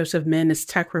 Joseph Min is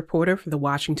tech reporter for The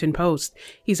Washington Post.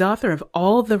 He's author of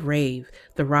All the Rave,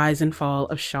 The Rise and Fall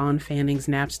of Sean Fanning's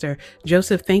Napster.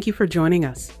 Joseph, thank you for joining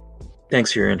us.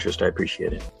 Thanks for your interest. I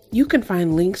appreciate it. You can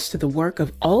find links to the work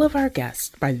of all of our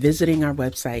guests by visiting our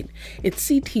website. It's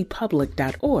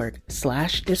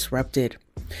ctpublic.org/disrupted.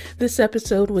 This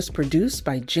episode was produced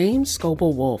by James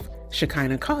Scoble-Wolf,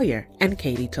 Shekinah Collier, and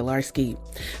Katie Tolarski.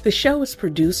 The show is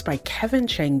produced by Kevin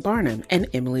Chang Barnum and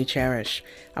Emily Cherish.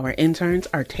 Our interns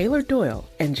are Taylor Doyle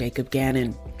and Jacob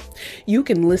Gannon. You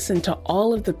can listen to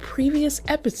all of the previous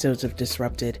episodes of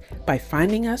Disrupted by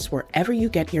finding us wherever you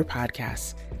get your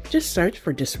podcasts. Just search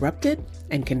for Disrupted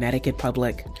and Connecticut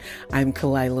Public. I'm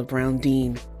Kalila Brown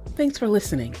Dean. Thanks for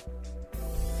listening.